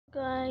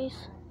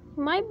Guys,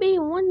 you might be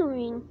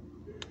wondering,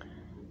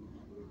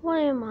 what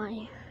am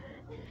I?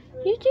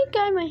 You think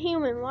I'm a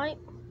human, right?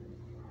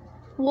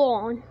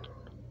 Wrong.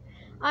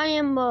 I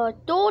am a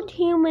third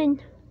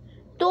human,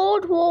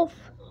 third wolf,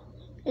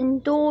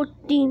 and third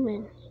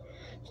demon.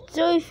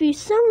 So if you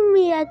summon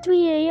me at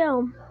 3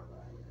 a.m.,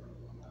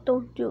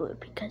 don't do it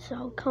because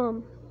I'll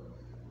come.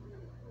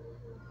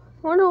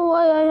 Wonder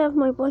why I have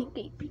my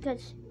blanket?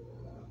 Because,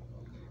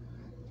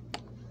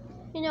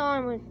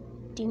 I'm a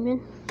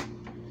demon.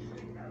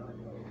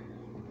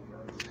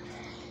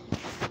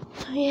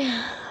 So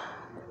yeah.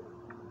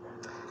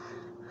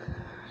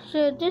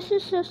 So this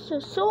is just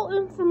a sole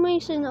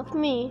information of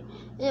me.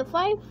 And if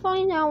I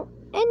find out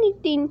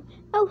anything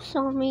else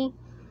on me,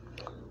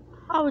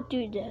 I will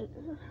do that.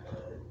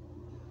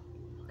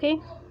 Okay?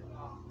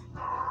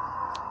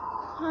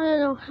 I don't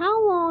know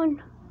how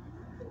long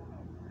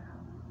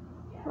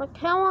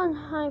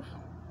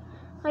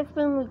I've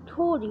been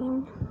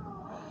recording.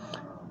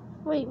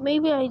 Wait,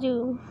 maybe I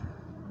do.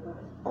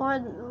 Or I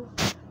don't know.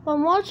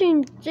 I'm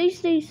watching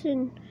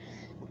J-Station,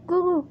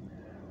 Google,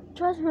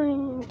 Trust Me,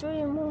 and 3 in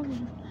the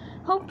morning.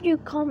 Hope you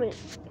comment.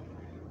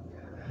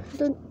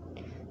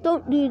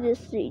 Don't do this,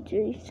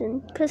 Jason.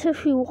 Because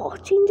if you're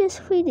watching this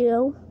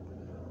video,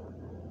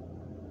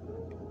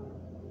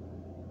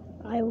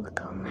 I will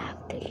come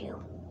after you.